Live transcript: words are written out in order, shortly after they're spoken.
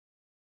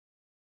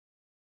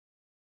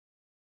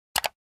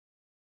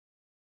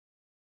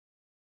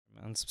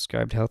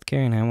Unsubscribed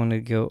Healthcare, and I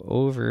wanted to go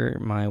over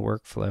my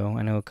workflow.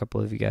 I know a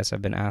couple of you guys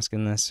have been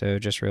asking this, so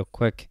just real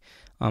quick,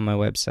 on my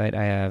website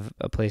I have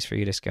a place for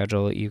you to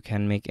schedule. You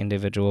can make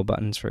individual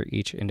buttons for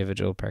each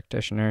individual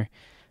practitioner.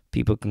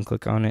 People can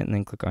click on it and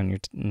then click on your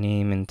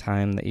name and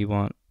time that you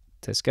want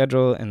to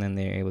schedule, and then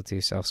they're able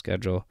to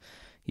self-schedule.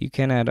 You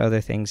can add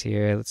other things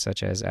here,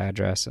 such as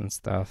address and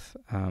stuff,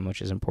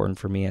 which is important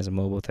for me as a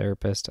mobile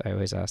therapist. I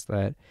always ask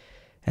that.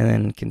 And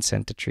then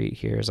consent to treat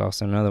here is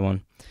also another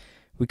one.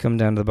 We come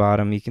down to the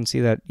bottom. You can see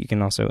that you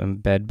can also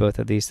embed both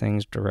of these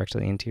things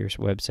directly into your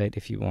website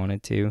if you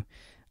wanted to.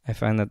 I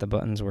find that the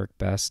buttons work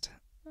best.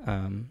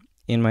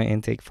 In my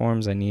intake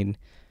forms, I need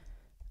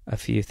a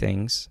few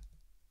things.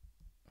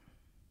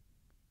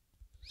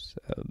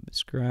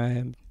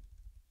 Subscribe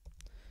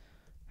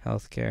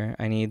Healthcare.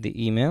 I need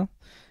the email.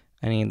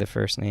 I need the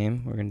first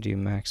name. We're going to do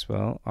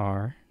Maxwell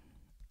R.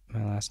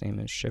 My last name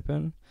is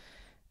Shippen.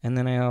 And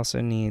then I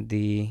also need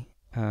the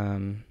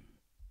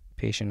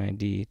patient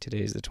ID. Today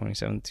is the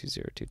 27th,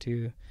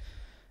 2022.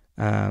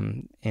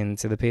 And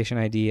so the patient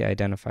ID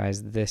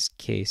identifies this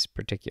case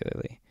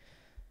particularly.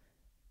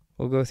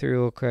 We'll go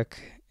through real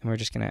quick, and we're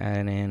just going to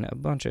add in a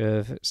bunch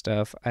of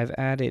stuff. I've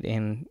added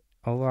in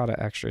a lot of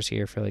extras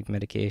here for like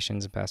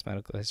medications and past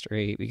medical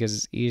history because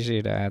it's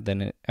easier to add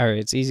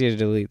it's easier to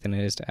delete than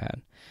it is to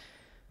add.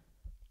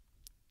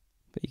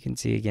 But you can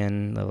see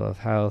again, level of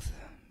health,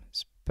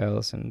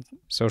 spouse and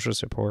social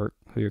support,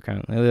 who you're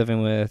currently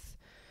living with,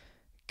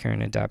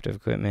 current adaptive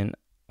equipment,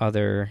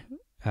 other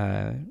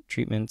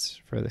treatments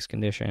for this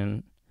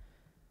condition,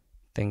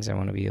 things I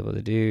want to be able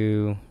to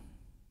do,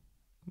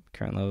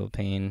 current level of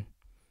pain.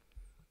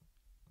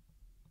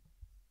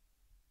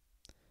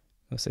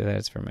 We'll say that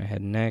it's for my head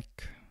and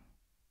neck.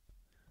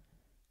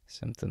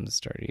 Symptoms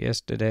started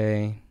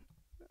yesterday.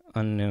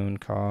 Unknown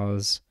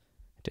cause.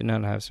 Did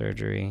not have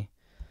surgery.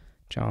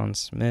 John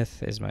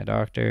Smith is my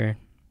doctor.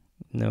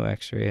 No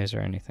x-rays or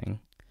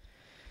anything.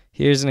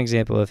 Here's an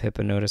example of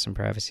HIPAA notice and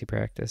privacy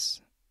practice.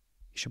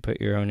 You should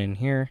put your own in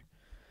here.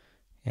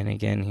 And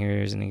again,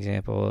 here's an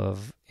example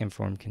of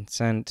informed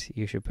consent.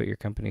 You should put your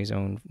company's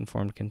own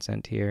informed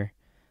consent here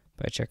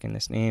by checking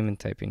this name and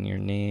typing your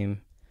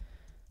name.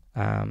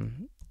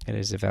 It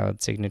is a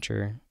valid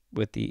signature.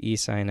 With the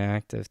e-Sign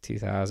Act of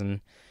 2000,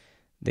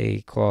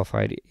 they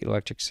qualified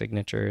electronic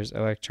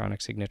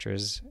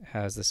signatures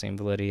has the same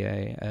validity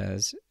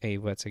as a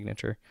wet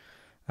signature.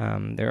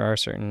 There are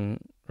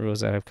certain rules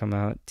that have come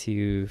out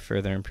to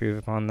further improve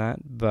upon that,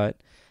 but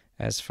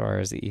as far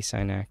as the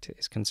e-Sign Act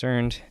is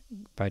concerned,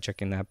 by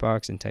checking that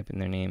box and typing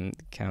their name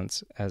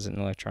counts as an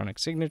electronic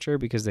signature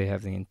because they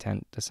have the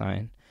intent to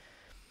sign.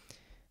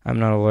 I'm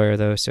not a lawyer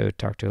though, so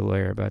talk to a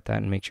lawyer about that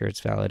and make sure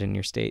it's valid in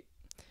your state.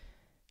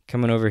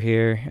 Coming over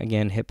here,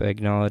 again, HIPAA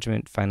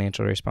acknowledgement,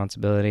 financial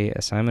responsibility,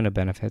 assignment of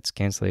benefits,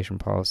 cancellation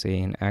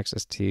policy, and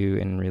access to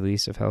and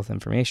release of health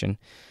information.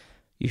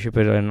 You should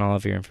put in all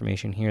of your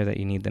information here that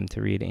you need them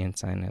to read and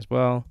sign as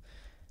well.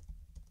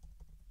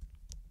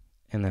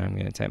 And then I'm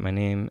going to type my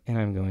name, and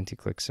I'm going to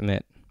click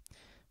submit.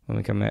 When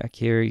we come back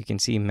here, you can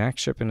see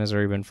Max Shippen has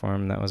already been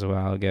formed. That was a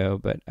while ago,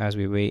 but as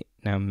we wait,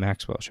 now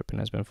Maxwell Shippen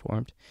has been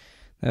formed.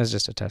 That was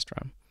just a test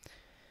run.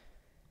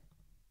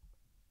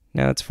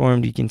 Now it's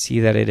formed, you can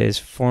see that it is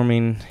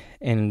forming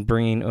and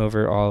bringing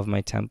over all of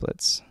my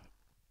templates.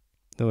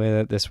 The way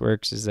that this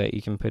works is that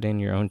you can put in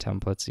your own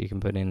templates. You can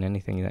put in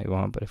anything that you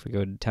want, but if we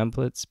go to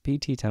templates,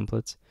 PT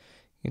templates,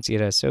 you can see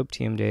it has SOAP,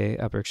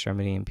 TMJ, upper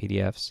extremity, and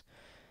PDFs.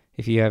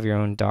 If you have your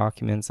own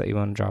documents that you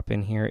want to drop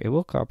in here, it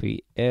will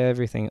copy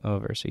everything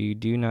over, so you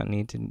do not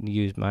need to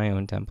use my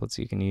own templates.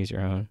 You can use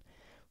your own.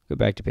 Go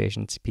back to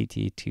patients,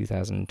 PT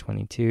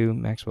 2022,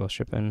 Maxwell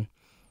Shippen.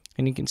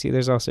 And you can see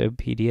there's also a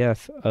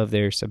PDF of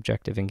their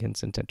subjective and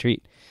consent to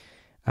treat.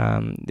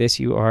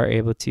 This you are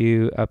able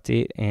to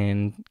update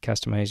and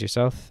customize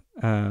yourself.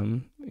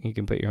 You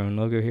can put your own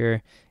logo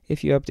here.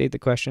 If you update the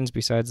questions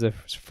besides the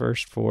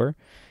first four,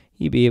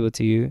 you'll be able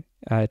to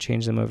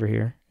change them over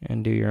here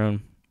and do your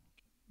own.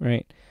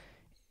 Right.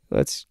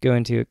 Let's go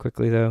into it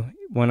quickly though.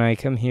 When I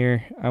come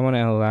here, I want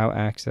to allow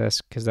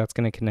access because that's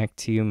going to connect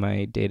to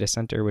my data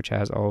center, which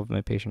has all of my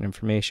patient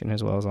information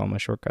as well as all my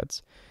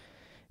shortcuts.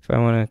 If I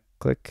want to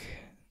click,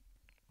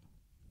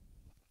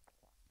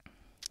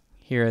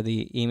 here are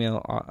the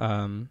email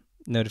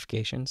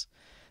notifications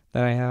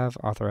that I have: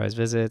 authorized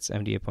visits,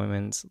 MD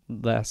appointments,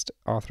 last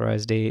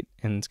authorized date,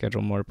 and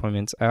schedule more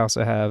appointments. I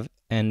also have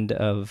end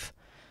of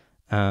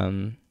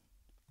the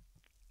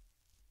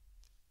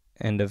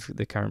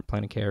current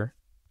plan of care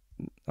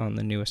on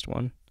the newest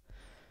one.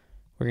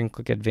 We're going to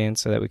click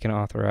advanced so that we can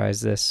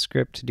authorize this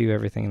script to do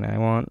everything that I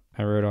want.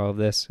 I wrote all of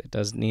this. It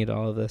does need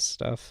all of this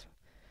stuff.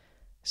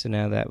 So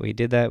now that we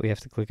did that, we have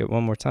to click it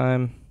one more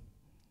time,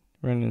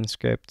 run in the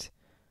script,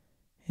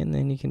 and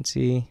then you can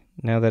see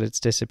now that it's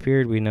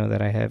disappeared, we know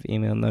that I have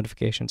email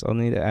notifications. I'll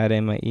need to add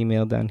in my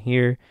email down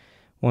here.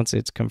 Once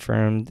it's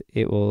confirmed,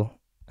 it will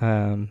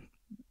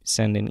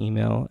send an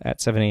email at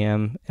 7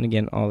 a.m. And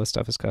again, all this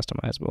stuff is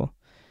customizable.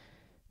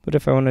 But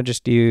if I want to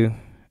just do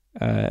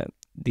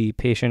the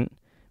patient,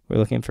 we're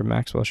looking for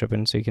Maxwell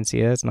Shippen, so you can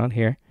see it's not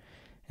here.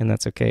 and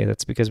that's okay.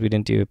 That's because we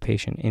didn't do a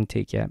patient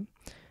intake yet.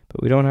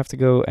 But we don't have to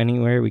go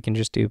anywhere. We can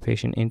just do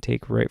patient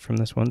intake right from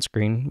this one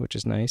screen, which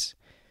is nice.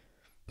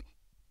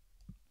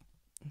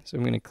 So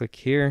I'm going to click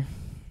here,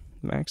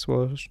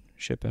 Maxwell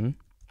Shippen.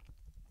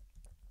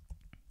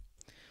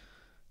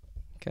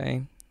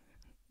 Okay,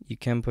 you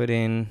can put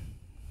in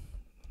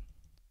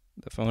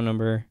the phone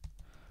number.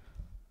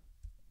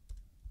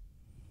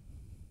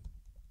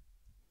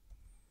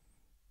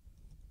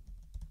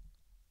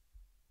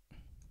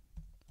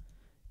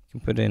 You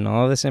can put in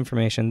all this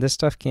information. This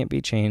stuff can't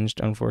be changed,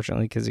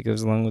 unfortunately, because it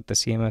goes along with the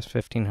CMS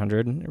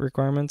 1500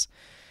 requirements.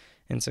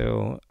 And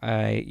so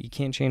you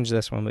can't change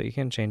this one, but you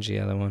can change the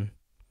other one.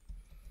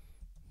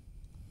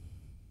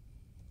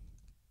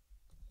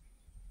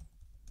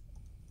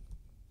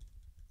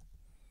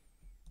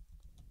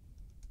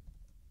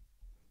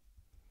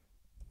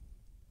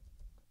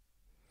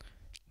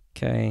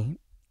 Okay,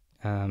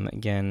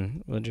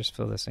 again, we'll just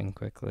fill this in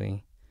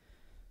quickly.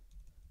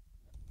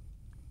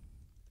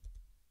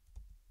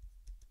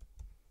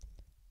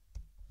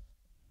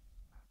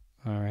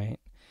 All right.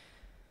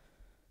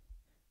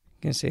 I'm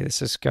going to say the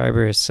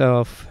subscriber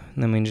itself,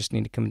 and then we just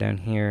need to come down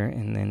here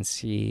and then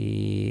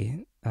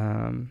see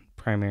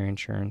primary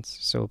insurance.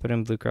 So we'll put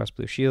in Blue Cross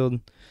Blue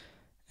Shield,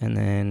 and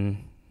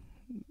then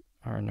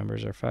our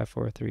numbers are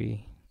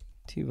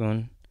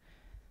 54321.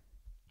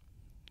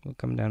 We'll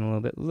come down a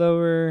little bit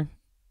lower.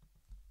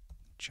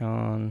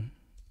 John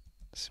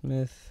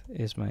Smith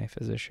is my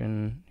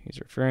physician.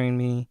 He's referring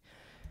me.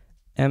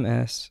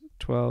 MS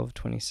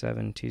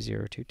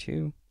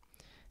 12272022.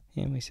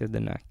 And we said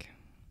the neck.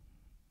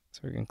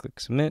 So we're going to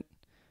click submit.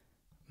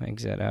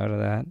 Exit out of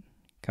that.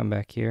 Come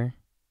back here.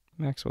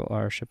 Maxwell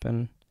R.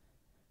 Shippen.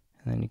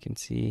 And then you can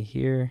see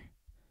here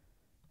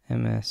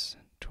MS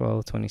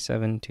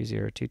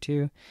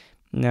 12272022.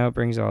 Now it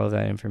brings all of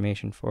that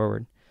information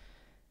forward.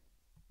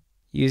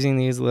 Using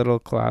these little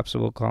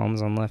collapsible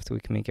columns on left, we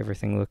can make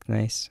everything look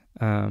nice.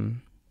 We're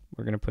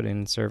going to put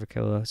in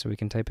cervical, so we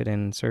can type it in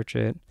and search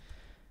it.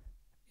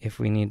 If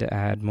we need to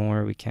add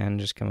more, we can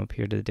just come up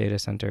here to the data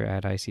center,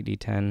 add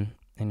ICD-10,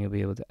 and you'll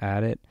be able to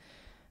add it.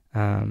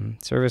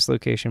 Service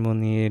location we'll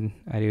need.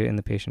 I do it in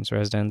the patient's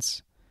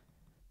residence.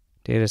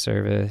 Data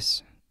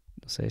service,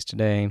 we'll say it's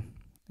today.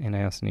 And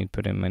I also need to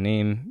put in my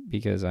name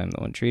because I'm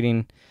the one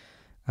treating.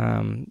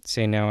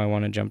 Say now I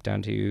want to jump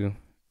down to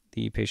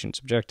the patient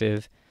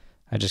subjective.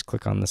 I just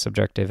click on the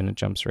subjective and it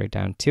jumps right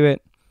down to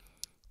it.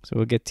 So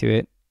we'll get to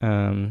it.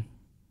 Again,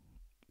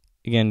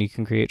 you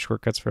can create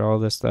shortcuts for all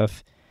this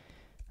stuff.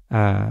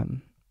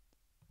 And,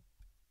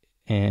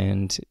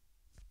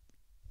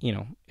 you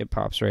know, it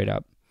pops right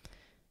up.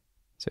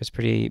 So it's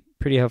pretty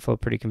helpful,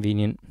 pretty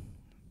convenient.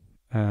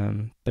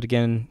 But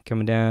again,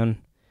 coming down,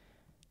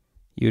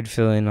 you would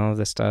fill in all of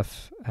this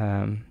stuff.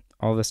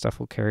 All this stuff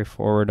will carry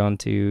forward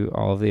onto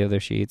all of the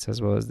other sheets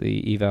as well as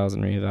the evals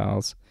and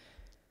reevals.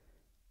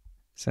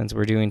 Since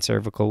we're doing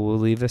cervical, we'll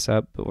leave this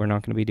up, but we're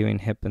not going to be doing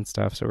hip and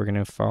stuff. So we're going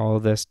to follow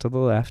this to the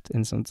left.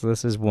 And since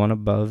this is one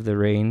above the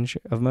range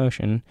of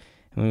motion,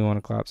 and we want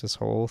to collapse this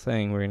whole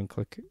thing, we're going to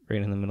click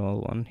right in the middle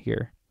of one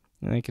here.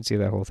 And you can see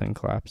that whole thing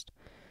collapsed.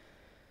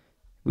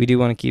 We do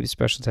want to keep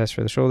special tests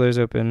for the shoulders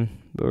open,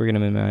 but we're going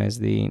to minimize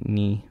the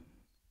knee.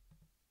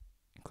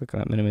 Click on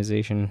that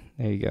minimization.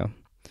 There you go.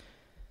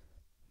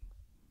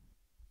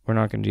 We're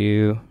not going to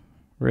do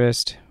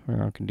wrist. We're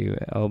not going to do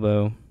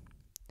elbow.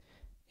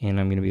 And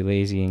I'm going to be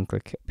lazy and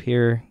click up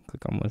here.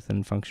 Click on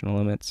within functional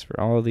limits for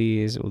all of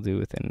these. We'll do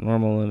within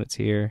normal limits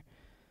here.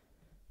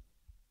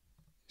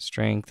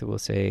 Strength, we'll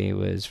say,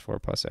 was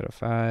 4+ out of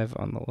 5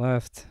 on the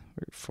left,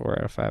 or 4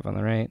 out of 5 on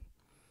the right.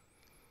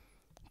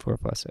 4+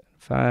 out of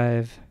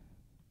 5,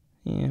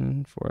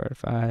 and 4 out of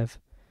 5.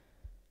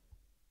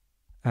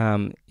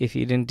 If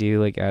you didn't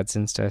do like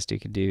AdSense test, you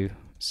could do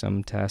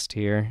some test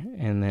here,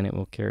 and then it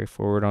will carry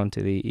forward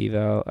onto the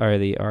eval or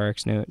the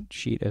RX note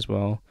sheet as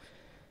well.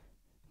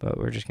 But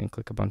we're just going to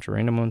click a bunch of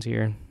random ones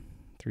here,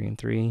 3 and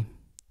 3.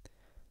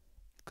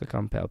 Click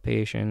on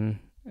palpation.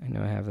 I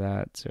know I have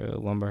that, so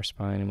lumbar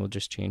spine, and we'll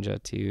just change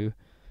that to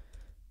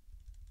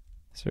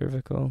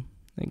cervical.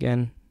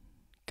 Again,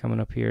 coming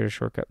up here to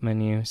shortcut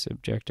menu,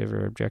 subjective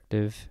or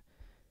objective.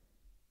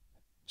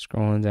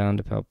 Scrolling down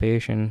to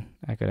palpation,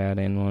 I could add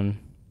in one.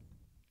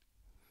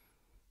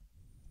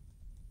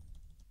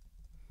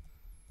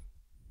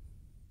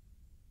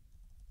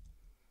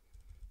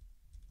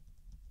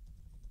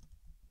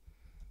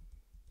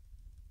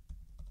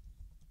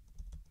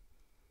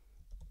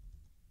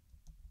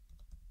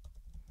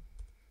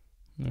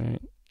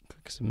 Alright,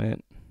 click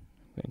submit.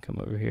 I'm going to come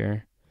over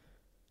here.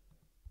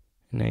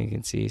 And now you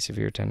can see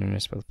severe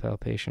tenderness with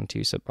palpation. 2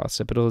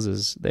 suboccipitals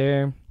is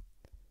there.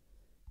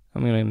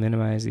 I'm going to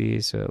minimize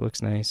these so it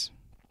looks nice.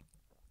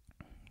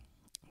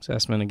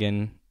 Assessment,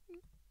 again,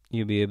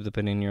 you'll be able to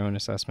put in your own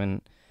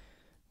assessment,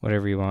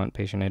 whatever you want,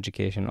 patient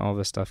education, all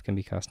this stuff can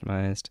be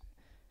customized.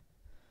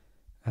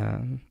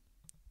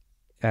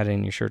 Add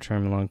in your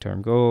short-term and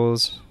long-term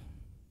goals.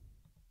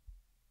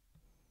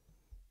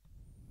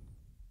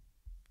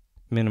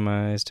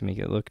 Minimize to make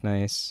it look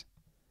nice.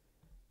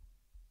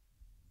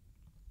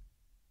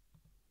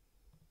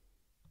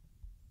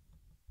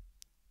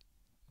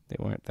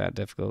 they weren't that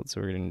difficult,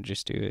 so we're going to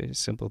just do a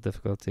simple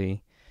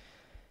difficulty.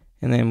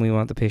 And then we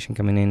want the patient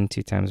coming in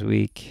 2 times a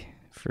week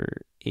for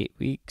 8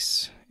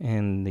 weeks,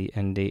 and the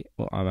end date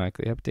will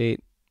automatically update.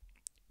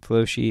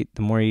 Flow sheet,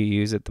 the more you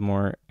use it, the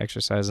more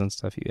exercise and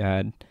stuff you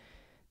add,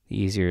 the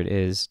easier it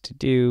is to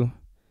do.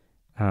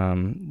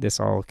 This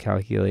all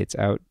calculates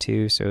out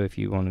too, so if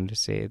you wanted to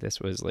say this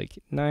was like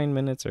 9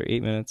 minutes or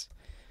 8 minutes,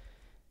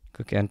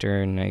 click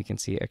enter, and now you can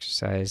see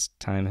exercise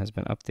time has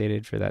been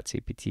updated for that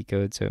CPT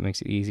code, so it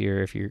makes it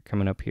easier if you're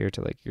coming up here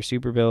to like your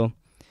super bill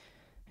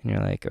and you're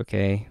like,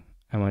 okay,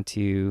 I want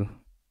to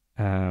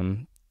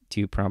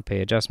do prompt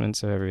pay adjustments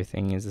so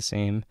everything is the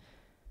same.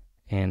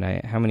 And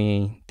how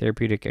many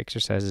therapeutic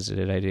exercises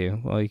did I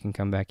do? Well, you can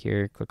come back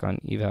here, click on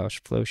eval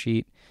flow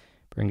sheet,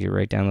 brings you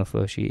right down the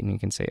flow sheet, and you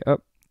can say,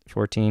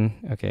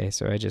 14. Okay,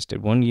 so I just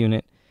did 1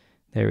 unit.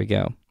 There we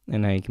go.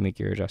 And now you can make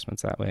your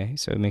adjustments that way.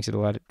 So it makes it a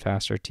lot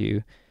faster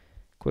to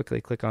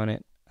quickly click on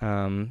it.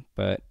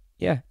 But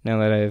yeah, now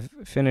that I've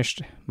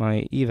finished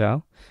my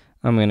eval,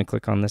 I'm going to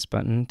click on this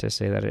button to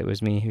say that it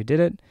was me who did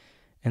it.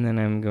 And then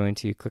I'm going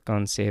to click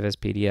on Save as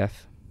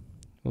PDF.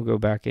 We'll go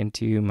back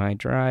into my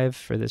drive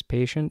for this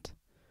patient.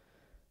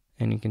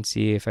 And you can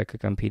see if I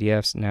click on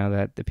PDFs, now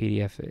that the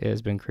PDF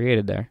has been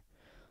created there.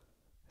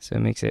 So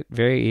it makes it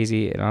very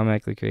easy. It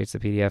automatically creates the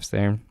PDFs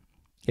there.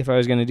 If I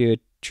was going to do a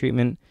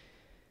treatment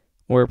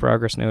or a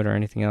progress note or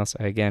anything else,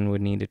 I again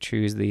would need to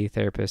choose the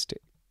therapist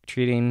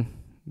treating.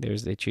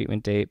 There's the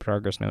treatment date,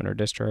 progress note, or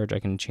discharge. I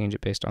can change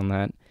it based on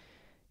that.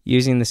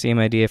 Using the same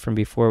idea from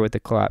before with the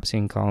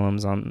collapsing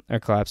columns on or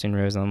collapsing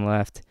rows on the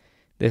left,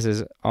 this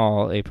is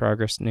all a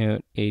progress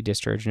note, a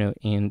discharge note,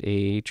 and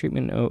a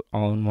treatment note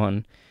all in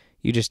one.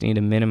 You just need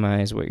to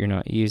minimize what you're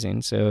not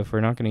using. So if we're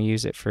not going to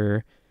use it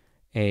for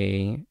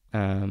a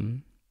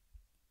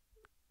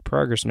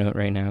progress note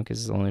right now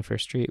because it's only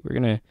first treat, we're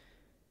going to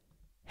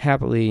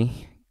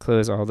happily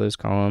close all those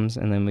columns,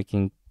 and then we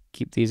can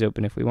keep these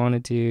open if we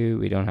wanted to.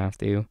 We don't have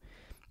to.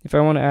 If I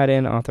want to add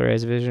in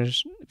authorized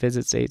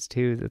visit states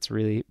too, that's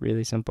really,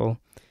 really simple.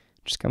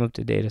 Just come up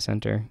to Data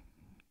Center,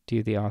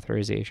 do the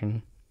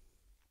authorization.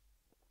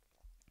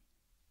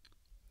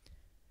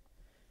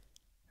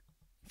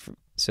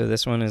 So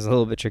this one is a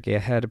little bit tricky. I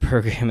had to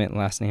program it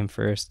last name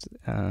first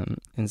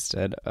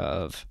instead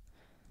of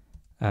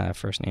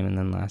first name and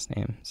then last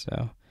name.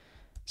 So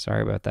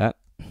sorry about that.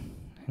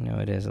 I know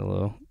it is a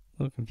little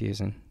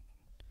confusing.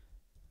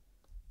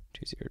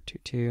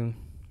 2022.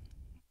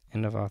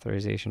 End of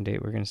authorization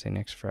date, we're going to say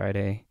next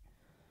Friday.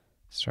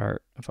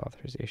 Start of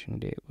authorization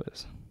date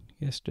was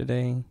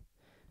yesterday.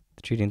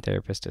 The treating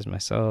therapist is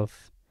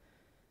myself.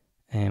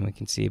 And we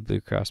can see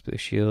Blue Cross Blue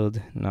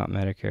Shield, not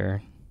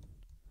Medicare.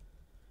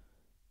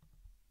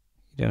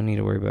 You don't need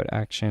to worry about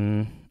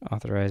action.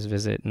 Authorized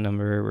visit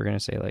number, we're going to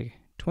say like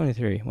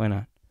 23. Why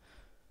not?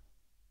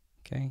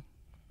 Okay.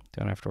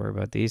 Don't have to worry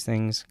about these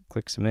things.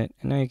 Click submit,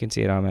 and now you can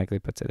see it automatically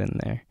puts it in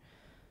there.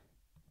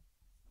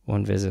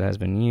 1 visit has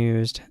been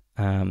used.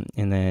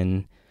 And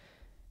then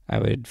I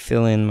would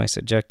fill in my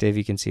subjective.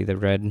 You can see the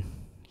red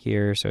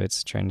here, so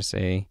it's trying to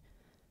say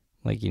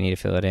like you need to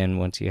fill it in.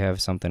 Once you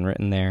have something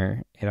written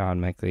there, it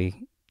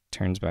automatically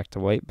turns back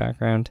to white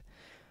background.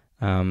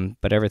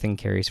 But everything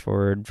carries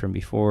forward from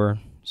before.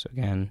 So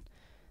again,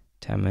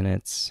 10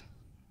 minutes,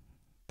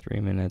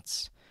 3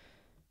 minutes.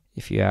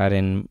 If you add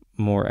in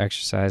more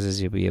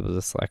exercises, you'll be able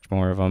to select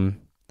more of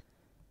them.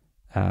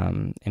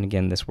 And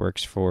again, this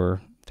works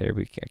for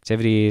therapeutic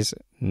activities.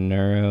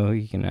 Neuro,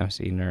 you can now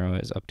see neuro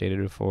is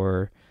updated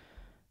before.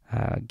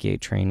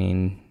 Gait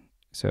training.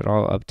 So it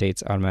all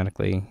updates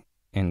automatically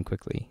and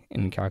quickly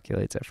and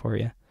calculates it for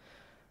you.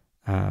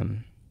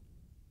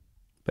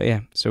 But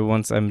yeah, so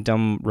once I'm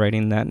done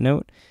writing that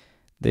note,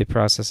 the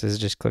process is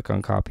just click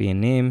on copy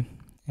and name,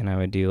 and I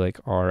would do like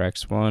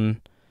RX1,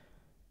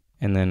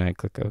 and then I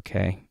click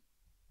OK.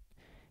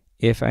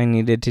 If I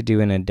needed to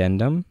do an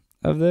addendum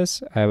of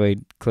this, I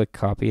would click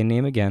copy and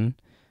name again,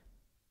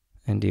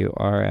 and do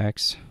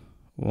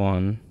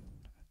RX1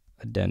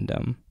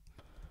 addendum,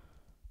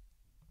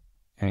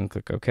 and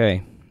click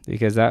OK.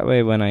 Because that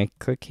way when I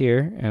click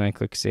here, and I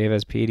click save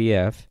as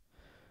PDF,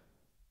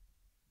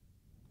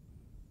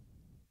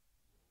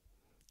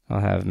 I'll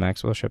have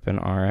Maxwell Shippen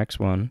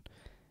RX1,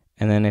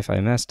 and then if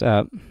I messed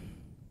up,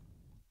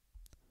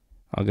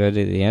 I'll go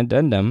to the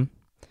addendum,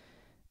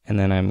 and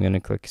then I'm going to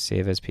click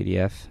save as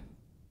PDF.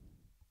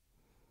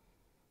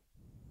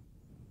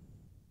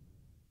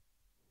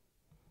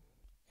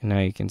 And now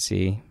you can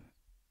see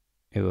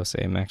it will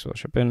say Maxwell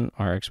Shippen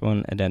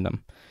RX1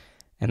 addendum.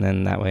 And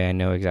then that way I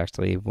know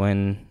exactly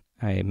when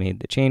I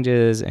made the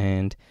changes,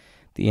 and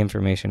the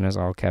information is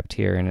all kept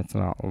here and it's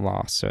not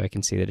lost. So I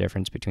can see the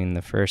difference between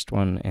the first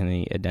one and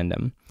the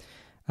addendum.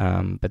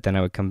 But then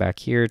I would come back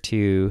here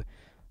to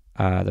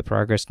the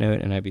progress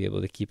note, and I'd be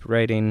able to keep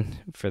writing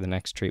for the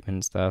next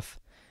treatment stuff.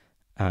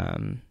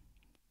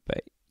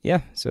 But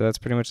yeah, so that's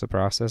pretty much the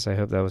process. I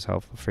hope that was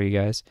helpful for you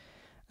guys.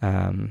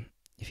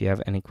 If you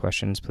have any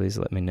questions, please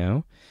let me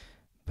know.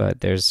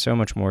 But there's so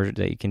much more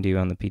that you can do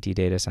on the PT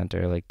Data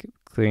Center, like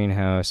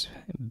clearinghouse,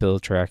 bill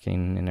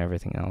tracking, and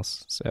everything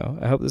else. So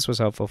I hope this was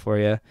helpful for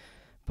you.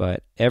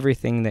 But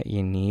everything that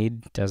you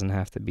need doesn't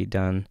have to be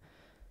done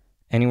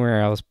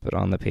anywhere else but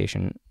on the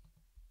patient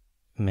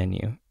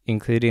menu,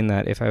 including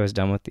that if I was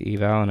done with the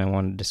eval and I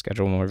wanted to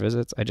schedule more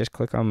visits, I just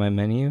click on my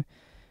menu,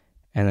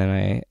 and then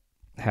I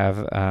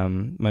have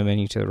my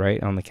menu to the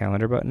right on the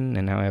calendar button,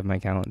 and now I have my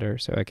calendar.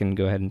 So I can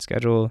go ahead and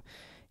schedule.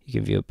 You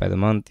can view it by the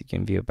month. You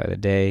can view it by the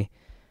day.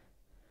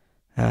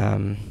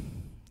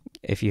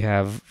 If you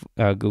have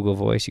Google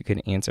Voice, you can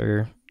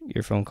answer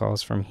your phone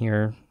calls from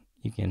here.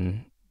 You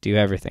can do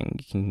everything.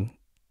 You can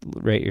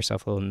write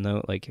yourself a little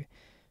note, like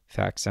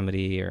fax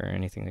somebody or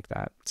anything like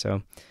that.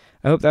 So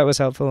I hope that was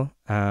helpful.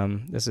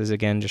 This is,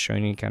 again, just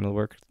showing you kind of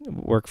the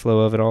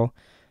workflow of it all.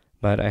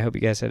 But I hope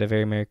you guys had a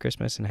very Merry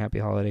Christmas and Happy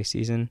Holiday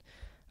season.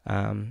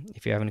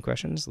 If you have any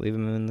questions, leave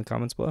them in the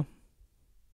comments below.